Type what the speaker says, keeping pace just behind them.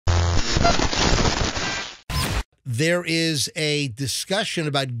There is a discussion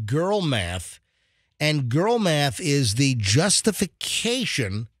about girl math, and girl math is the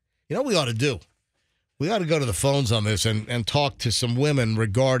justification. You know what we ought to do? We ought to go to the phones on this and talk to some women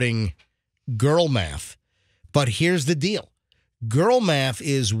regarding girl math. But here's the deal. Girl math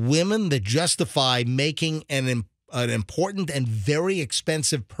is women that justify making an important and very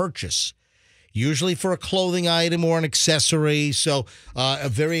expensive purchase, usually for a clothing item or an accessory. So a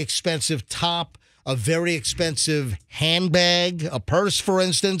very expensive top, a very expensive handbag, a purse, for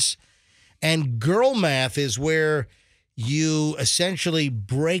instance. And girl math is where you essentially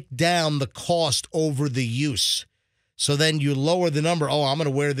break down the cost over the use. So then you lower the number. Oh, I'm going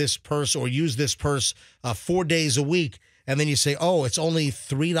to wear this purse or use this purse 4 days a week. And then you say, oh, it's only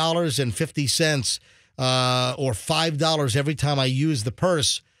 $3.50 or $5 every time I use the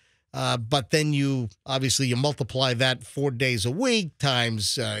purse. But then you multiply that 4 days a week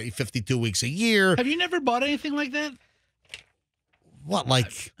times 52 weeks a year. Have you never bought anything like that? What,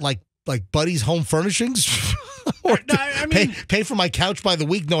 like Buddy's Home Furnishings? Or No, I mean, pay for my couch by the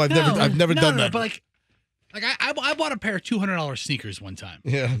week? No, I've never done that. But I bought a pair of $200 sneakers one time.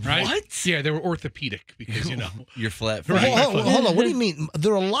 Yeah. Right? What? Yeah, they were orthopedic because, You're flat. Right. Hold on. What do you mean?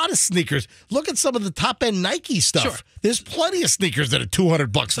 There are a lot of sneakers. Look at some of the top end Nike stuff. Sure. There's plenty of sneakers that are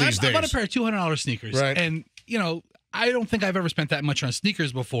 $200 So these days. I bought a pair of $200 sneakers. Right. And, I don't think I've ever spent that much on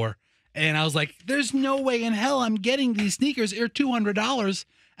sneakers before. And I was like, there's no way in hell I'm getting these sneakers. They're $200.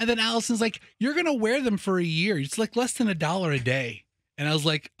 And then Allison's like, you're going to wear them for a year. It's like less than $1 a day. And I was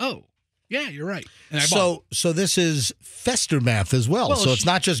like, oh, yeah, you're right. And I bought. So this is fester math as well. So it's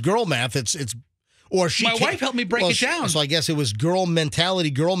not just girl math. It's or she. My wife helped me break it down. So I guess it was girl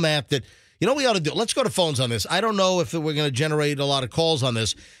mentality, girl math that, what we ought to do? Let's go to phones on this. I don't know if we're going to generate a lot of calls on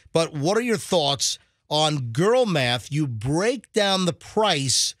this, but what are your thoughts on girl math? You break down the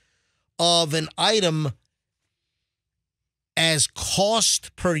price of an item as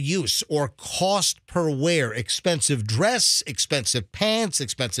cost per use or cost per wear. Expensive dress, expensive pants,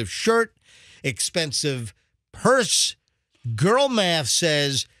 expensive shirt, expensive purse. Girl math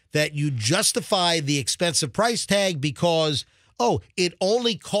says that you justify the expensive price tag because, it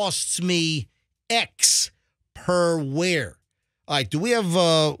only costs me X per wear. All right, do we have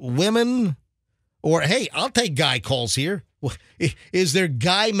women? Or, hey, I'll take guy calls here. Is there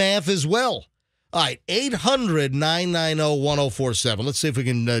guy math as well? All right, 800-990-1047. Let's see if we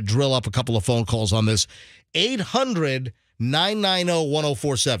can drill up a couple of phone calls on this.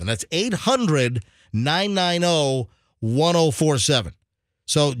 800-990-1047. That's 800-990-1047.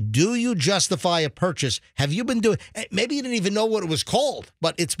 So do you justify a purchase? Have you been doing, maybe you didn't even know what it was called,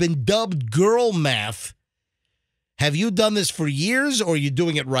 but it's been dubbed girl math. Have you done this for years or are you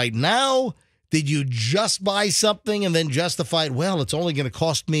doing it right now? Did you just buy something and then justify it? Well, it's only going to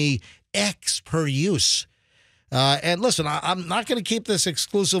cost me X per use. And listen, I'm not going to keep this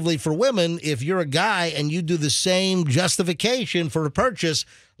exclusively for women. If you're a guy and you do the same justification for a purchase,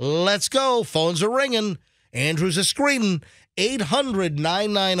 let's go. Phones are ringing. Andrew's a screening.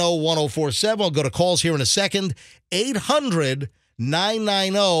 800-990-1047. I'll go to calls here in a second.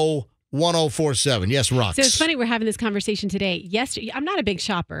 800-990-1047. Yes, Rox. So it's funny we're having this conversation today. Yesterday, I'm not a big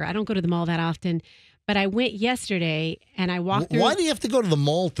shopper. I don't go to the mall that often. But I went yesterday and I walked through. Why do you have to go to the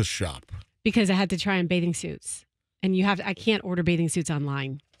mall to shop? Because I had to try on bathing suits. And I can't order bathing suits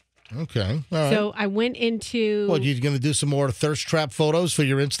online. Okay. All right. So I went into. What, you're going to do some more thirst trap photos for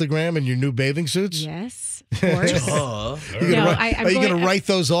your Instagram and your new bathing suits? Yes, of course. Are you going to write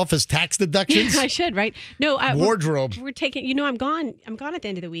those off as tax deductions? I should, right? No. Wardrobe. We're taking, I'm gone at the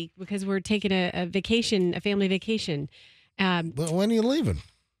end of the week because we're taking a vacation, a family vacation. When are you leaving?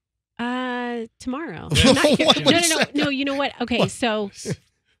 Tomorrow. What? No. You know what? Okay, What? So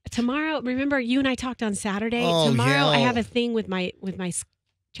tomorrow. Remember, you and I talked on Saturday. Oh, Tomorrow, yeah. I have a thing with my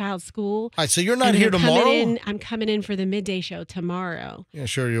child's school. All right, so you're not here tomorrow? I'm coming in for the midday show tomorrow. Yeah,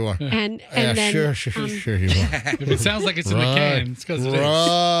 sure you are. And Yeah, then sure you are. If it sounds like it's in the can, it's because it is.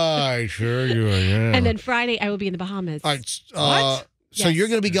 Right, sure you are, yeah. and then Friday I will be in the Bahamas. All right, What? So Yes. you're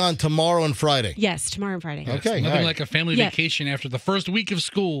going to be gone tomorrow and Friday. Yes, tomorrow and Friday. Okay, all Nothing right. like a family Yeah. vacation after the first week of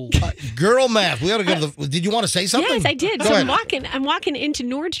school. Girl math. We ought to go to the. Did you want to say something? Yes, I did. Go So ahead. I'm walking into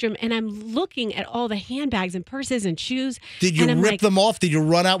Nordstrom and I'm looking at all the handbags and purses and shoes. Did you and I'm rip like, them off? Did you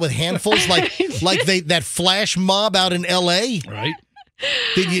run out with handfuls like that flash mob out in L.A.? Right?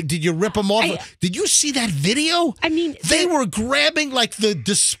 Did you rip them off? Did you see that video? I mean, they were grabbing like the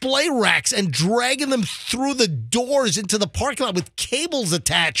display racks and dragging them through the doors into the parking lot with cables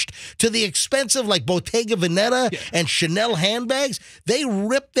attached to the expensive like Bottega Veneta and Chanel handbags. They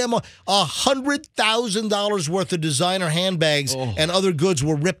ripped them off. $100,000 worth of designer handbags and other goods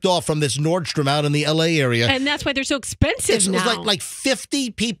were ripped off from this Nordstrom out in the L.A. area. And that's why they're so expensive now. It was like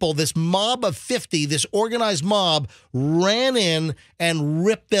 50 people, this mob of 50, this organized mob ran in and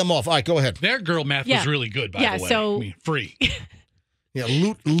ripped them off. All right, go ahead. Their girl math was really good, by the way. So, I mean, free.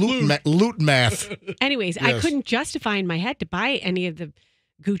 Yeah, loot math. Anyways, I couldn't justify in my head to buy any of the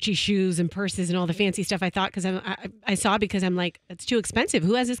Gucci shoes and purses and all the fancy stuff I thought because I saw because I'm like, it's too expensive.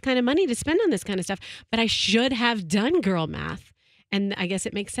 Who has this kind of money to spend on this kind of stuff? But I should have done girl math. And I guess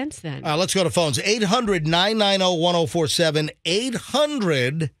it makes sense then. Let's go to phones.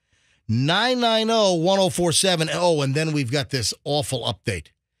 800-990-1047. 800-990-1047. Oh, and then we've got this awful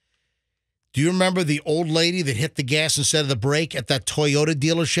update. Do you remember the old lady that hit the gas instead of the brake at that Toyota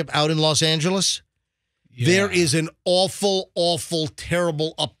dealership out in Los Angeles? Yeah. There is an awful, awful,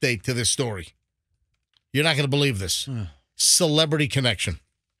 terrible update to this story. You're not going to believe this. Celebrity connection.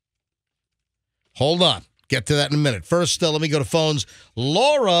 Hold on. Get to that in a minute. First, let me go to phones.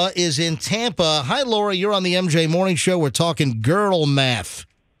 Laura is in Tampa. Hi, Laura. You're on the MJ Morning Show. We're talking girl math.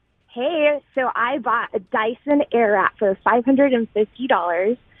 Hey, so I bought a Dyson Airwrap for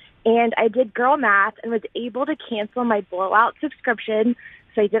 $550, and I did girl math and was able to cancel my blowout subscription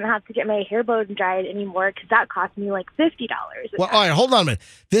so I didn't have to get my hair blow dried anymore because that cost me like $50. Well, all right, hold on a minute.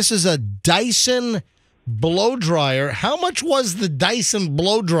 This is a Dyson blow dryer. How much was the Dyson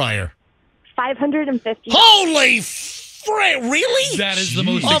blow dryer? $550. Holy frick, really? That is the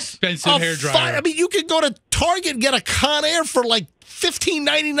most expensive hair dryer. I mean, you could go to Target and get a Conair for like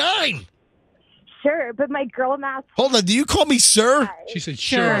 $15.99. Sure, but my girl math... Hold on, do you call me sir? She said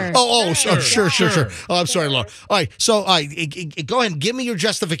sure. Sure. Oh, I'm sorry, Laura. All right, so go ahead and give me your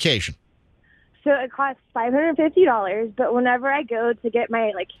justification. So it costs $550, but whenever I go to get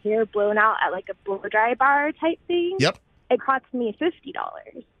my like hair blown out at like a blow dry bar type thing, it costs me $50.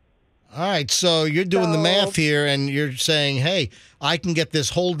 All right, so you're doing the math here, and you're saying, hey, I can get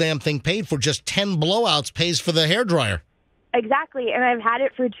this whole damn thing paid for just 10 blowouts pays for the hairdryer. Exactly, and I've had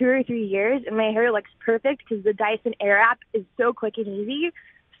it for 2 or 3 years, and my hair looks perfect because the Dyson Airwrap is so quick and easy,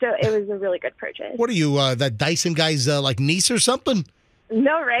 so it was a really good purchase. What are you, that Dyson guy's like niece or something?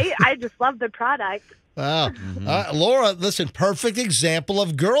 No, right? I just love the product. Wow. Laura, listen, perfect example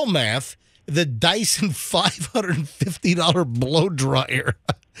of girl math, the Dyson $550 blow dryer.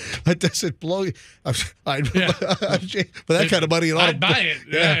 Does it blow you? For that kind of money, I'd buy it.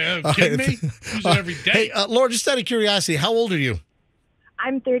 Yeah. Kidding me? Use it every day. Hey, Laura, just out of curiosity, how old are you?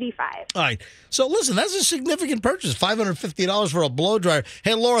 I'm 35. All right. So listen, that's a significant purchase, $550 for a blow dryer.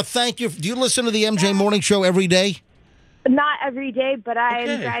 Hey, Laura, thank you. Do you listen to the MJ Morning Show every day? Not every day, but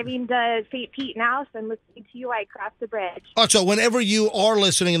I'm driving to St. Pete now, so I'm listening to you while I cross the bridge. Oh, so whenever you are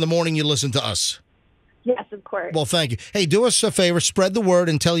listening in the morning, you listen to us? Yes, of course. Well, thank you. Hey, do us a favor, spread the word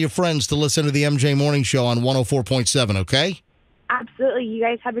and tell your friends to listen to the MJ Morning Show on 104.7, okay? Absolutely. You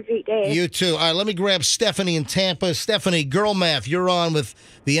guys have a great day. You too. All right, let me grab Stephanie in Tampa. Stephanie, girl math, you're on with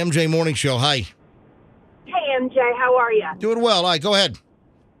the MJ Morning Show. Hi. Hey, MJ, how are you? Doing well. All right, go ahead.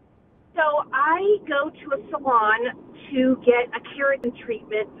 So I go to a salon to get a keratin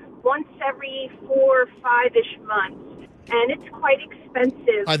treatment once every 4 or 5-ish months. And it's quite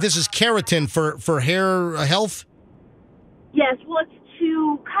expensive. This is keratin for hair health? Yes, well, it's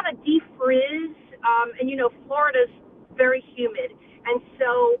to kind of defrizz. And, you know, Florida's very humid. And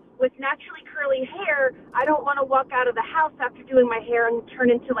so with naturally curly hair, I don't want to walk out of the house after doing my hair and turn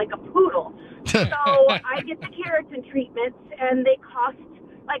into like a poodle. So I get the keratin treatments, and they cost,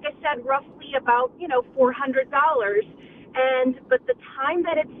 like I said, roughly about, $400. But the time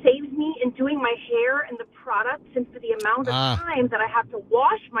that it saves me in doing my hair and the products, and for the amount of time that I have to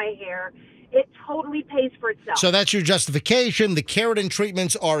wash my hair, it totally pays for itself. So that's your justification. The keratin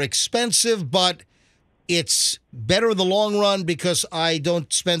treatments are expensive, but it's better in the long run because I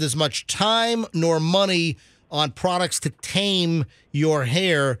don't spend as much time nor money on products to tame your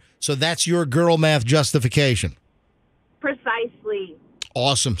hair. So that's your girl math justification. Precisely.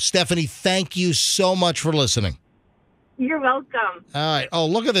 Awesome. Stephanie, thank you so much for listening. You're welcome. All right. Oh,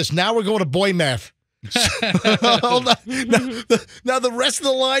 look at this. Now we're going to boy math. Hold on. Now the rest of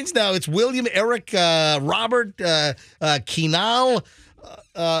the lines now, it's William, Eric, Robert, Keenal.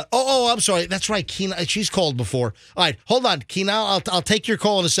 I'm sorry. That's right. Keenal. She's called before. All right. Hold on. Keenal, I'll take your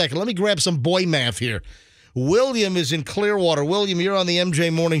call in a second. Let me grab some boy math here. William is in Clearwater. William, you're on the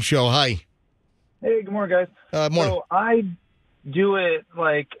MJ Morning Show. Hi. Hey, good morning, guys. Morning. So I do it,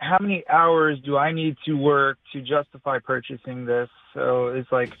 like, how many hours do I need to work to justify purchasing this? So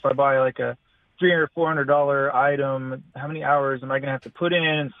it's like, if I buy like a $300, $400 item, how many hours am I going to have to put in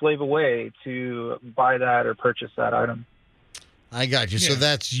and slave away to buy that or purchase that item? I got you. So Yeah.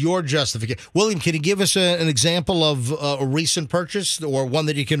 that's your justification. William, can you give us an example of a recent purchase or one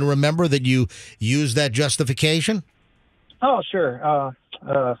that you can remember that you used that justification? Oh, sure.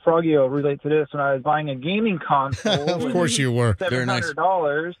 Froggy will relate to this. When I was buying a gaming console, Of course you were. Very nice.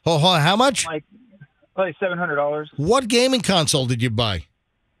 $700, Oh, how much? like $700. What gaming console did you buy?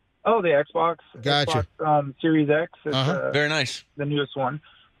 Oh, the Xbox. Gotcha. Xbox, Series X. It's, Very nice. the newest one.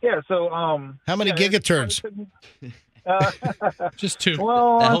 Yeah. So, How many yeah, gigaturns? Just 2.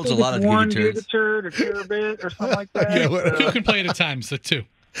 Well, That I holds think a lot it's of 1 gigaturns. gigaturn or terabit or something like that. Yeah, what- 2 can play at a time, so 2.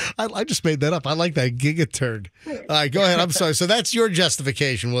 I just made that up. I like that gigaturn. All right, go ahead. I'm sorry. So that's your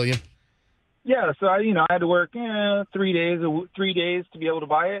justification, William. Yeah, so I had to work 3 days to be able to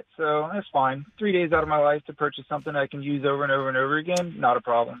buy it. So that's fine. 3 days out of my life to purchase something I can use over and over and over again, not a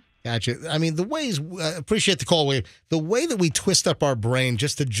problem. Gotcha. I mean, the ways, appreciate the call, William. The way that we twist up our brain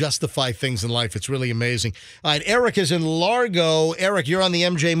just to justify things in life, it's really amazing. All right, Eric is in Largo. Eric, you're on the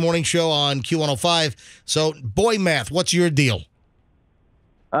MJ Morning Show on Q105. So, boy math, what's your deal?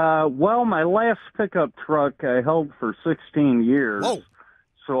 Well, my last pickup truck I held for 16 years. Whoa.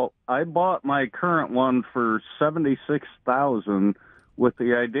 So I bought my current one for $76,000 with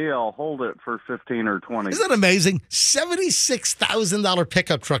the idea I'll hold it for 15 or 20. Isn't that amazing? $76,000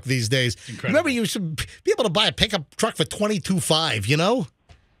 pickup truck these days. Incredible. Remember, you should be able to buy a pickup truck for $22,500, you know?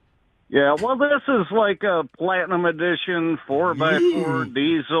 Yeah, well, this is like a platinum edition 4x4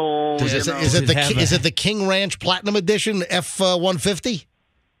 diesel. Does you know. Is it the King Ranch Platinum Edition F-150?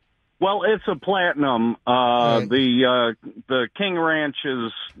 Well, it's a platinum. Right. The King Ranch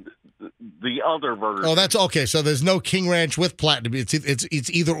is the other version. Oh, that's okay. So there's no King Ranch with platinum. It's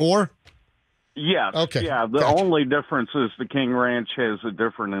either or? Yes. Okay. Yeah, the Gotcha. only difference is the King Ranch has a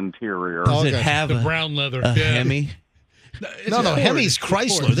different interior. Does Okay. it have The brown leather. a Yeah. Hemi? No, Ford. Hemi's It's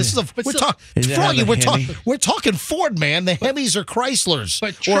Chrysler. Ford. This is But we're still- talking Does it Froggy. have a Hemi? We're talking Ford, man. The Hemis are Chryslers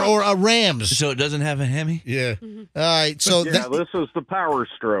But or Rams. So it doesn't have a Hemi? Yeah. All right. So Yeah, this is the Power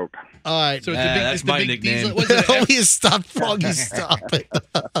Stroke. all right. So it's that's it's the my big nickname. diesel. Was it an F- Please stop, Froggy. Stop it.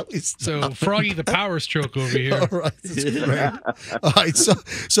 Please so Froggy the Power Stroke over here. All right, that's great. All right,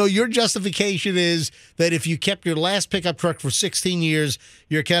 so your justification is that if you kept your last pickup truck for 16 years,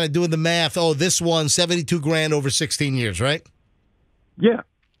 you're kind of doing the math. Oh, this one, $72,000 over 16 years, right? Yeah,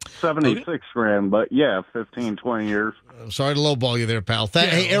 76 grand, but yeah, 15, 20 years. I'm sorry to lowball you there, pal. Yeah,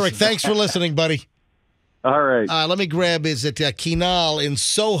 Hey, Eric, listen. thanks for listening, buddy. All right. Let me grab, is it Kinal in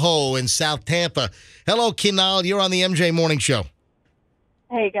Soho in South Tampa? Hello, Kinal. You're on the MJ Morning Show.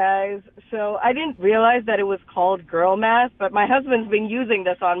 Hey guys, so I didn't realize that it was called girl math, but my husband's been using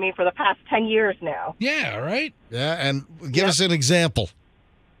this on me for the past 10 years now. Yeah, right? Yeah, and give us an example.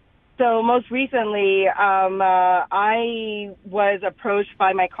 So most recently, I was approached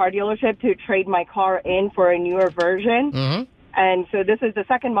by my car dealership to trade my car in for a newer version. Mm-hmm. And so this is the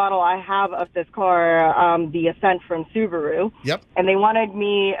second model I have of this car, the Ascent from Subaru. Yep. And they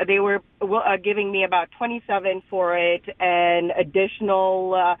were giving me about $27,000 for it and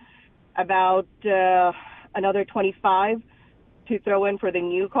additional about another $25,000 to throw in for the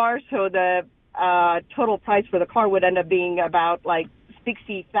new car. So the total price for the car would end up being about like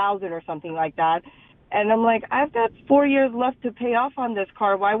 $60,000 or something like that. And I'm like, I've got 4 years left to pay off on this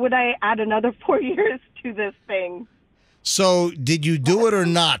car. Why would I add another 4 years to this thing? So did you do it or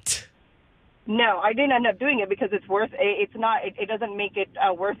not? No, I didn't end up doing it because it's worth. It's not. It doesn't make it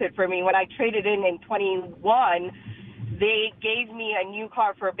worth it for me. When I traded in 21, they gave me a new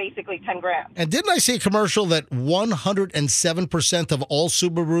car for basically $10,000. And didn't I see a commercial that 107% of all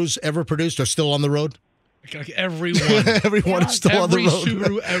Subarus ever produced are still on the road? Like everyone. Everyone is still on the Every road.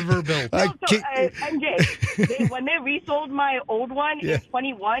 Subaru ever built. I So, can't- MJ, when they resold my old one Yeah. in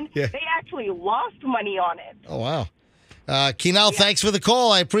 21, Yeah. they actually lost money on it. Oh, wow. Kinal, thanks for the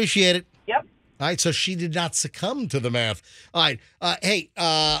call. I appreciate it. Yep. All right, so she did not succumb to the math. All right,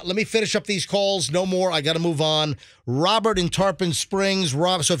 let me finish up these calls. No more. I got to move on. Robert in Tarpon Springs.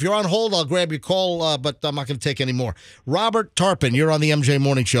 So if you're on hold, I'll grab your call, but I'm not going to take any more. Robert Tarpon, you're on the MJ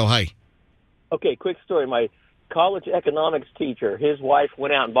Morning Show. Hi. Okay, quick story. My college economics teacher, his wife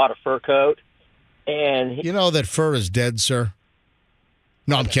went out and bought a fur coat, and You know that fur is dead, sir?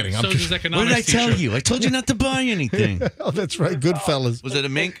 No, I'm kidding. I'm So kidding. does What economics did I tell teacher. you? I told you not to buy anything. Oh, that's right. Goodfellas. Was it a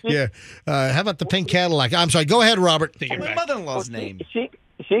mink? Yeah. How about the pink Cadillac? I'm sorry. Go ahead, Robert. Take it My back. mother-in-law's name. she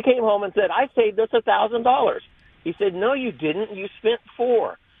came home and said, "I saved us $1,000." He said, "No, you didn't. You spent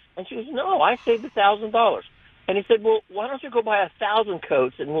 $4,000." And she goes, "No, I saved $1,000." And he said, well, why don't you go buy 1,000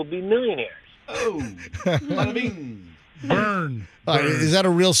 coats and we'll be millionaires? Oh, bada bing. Burn. All right, is that a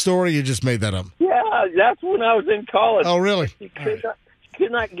real story? Or you just made that up? Yeah, that's when I was in college. Oh, really? She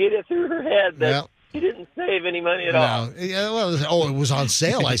could not get it through her head that Yeah. she didn't save any money at all. No. Yeah, well, it was on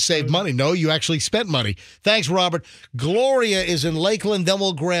sale. I saved money. No, you actually spent money. Thanks, Robert. Gloria is in Lakeland. Then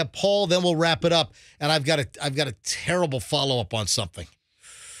we'll grab Paul. Then we'll wrap it up. And I've got a terrible follow-up on something.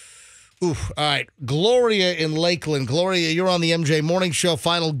 Oof. All right. Gloria in Lakeland. Gloria, you're on the MJ Morning Show.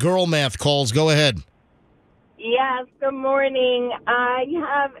 Final girl math calls. Go ahead. Yes, good morning.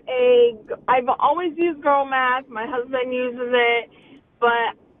 I've always used girl math. My husband uses it,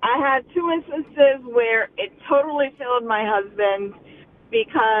 but I had 2 instances where it totally failed my husband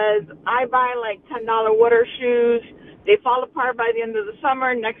because I buy like $10 water shoes. They fall apart by the end of the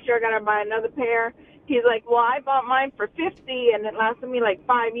summer. Next year I got to buy another pair. He's like, well, I bought mine for $50 and it lasted me like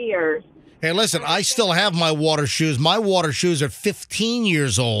 5 years. Hey, listen, I still have my water shoes. My water shoes are 15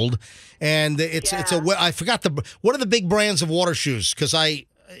 years old, and I forgot what are the big brands of water shoes? Because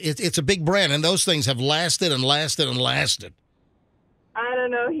it's a big brand, and those things have lasted and lasted and lasted. I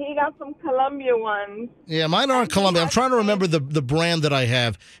don't know. He got some Columbia ones. Yeah, mine aren't Columbia. I'm trying to remember the brand that I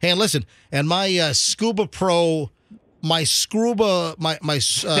have. Hey, and listen, and my Scuba Pro. My Scruba, my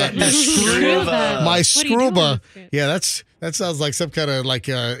Scruba. Yeah, that sounds like some kind of like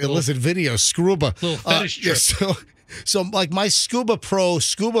illicit video. Scruba, little fetish trip. Yeah, so like my Scuba Pro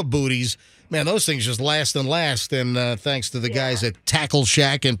scuba booties, man, those things just last and last. And thanks to the guys at Tackle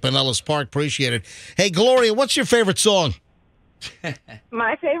Shack in Pinellas Park, appreciate it. Hey, Gloria, what's your favorite song?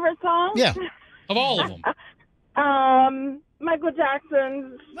 My favorite song? Yeah, of all of them. Michael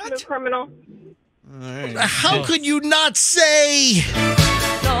Jackson's The Criminal. Right. How could you not say?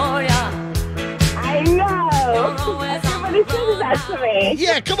 I know. Everybody says that to me.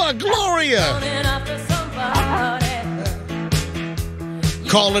 Yeah, come on, Gloria.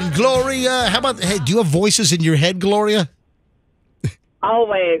 Calling Gloria. How about, hey, do you have voices in your head, Gloria?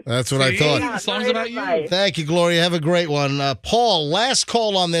 Always. That's what I thought. The song's about you. Thank you, Gloria. Have a great one. Paul, last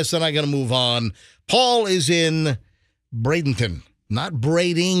call on this, and I'm going to move on. Paul is in Bradenton. Not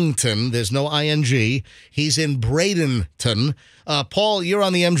Bradington. There's no ing. He's in Bradenton. Paul, you're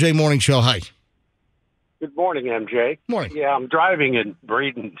on the MJ Morning Show. Hi. Good morning, MJ. Morning. Yeah, I'm driving in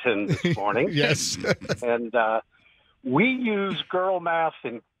Bradenton this morning. Yes. And we use girl math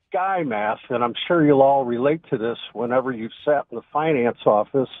and guy math, and I'm sure you'll all relate to this whenever you've sat in the finance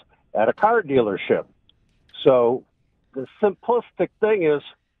office at a car dealership. So the simplistic thing is,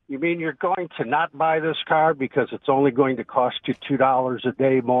 you mean you're going to not buy this car because it's only going to cost you $2 a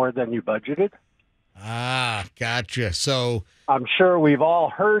day more than you budgeted? Ah, gotcha. So I'm sure we've all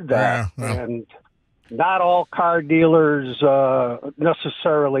heard that, and not all car dealers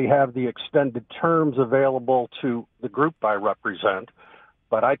necessarily have the extended terms available to the group I represent,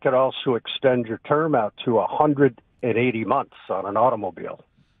 but I could also extend your term out to 180 months on an automobile.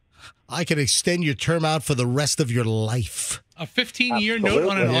 I could extend your term out for the rest of your life. A 15-year note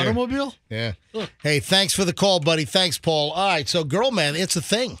on an automobile? Yeah. Hey, thanks for the call, buddy. Thanks, Paul. All right, so girl man, it's a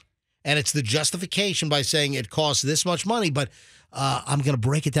thing. And it's the justification by saying it costs this much money, but I'm going to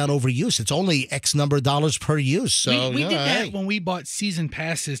break it down over use. It's only X number of dollars per use. So we did that when we bought season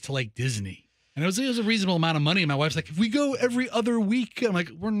passes to like Disney. And it was a reasonable amount of money. And my wife's like, if we go every other week, I'm like,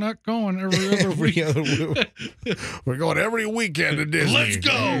 we're not going every other week. We're going every weekend to Disney. Let's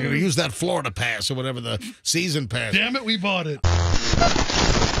go. We're going to use that Florida pass or whatever the season pass. Damn it, we bought it.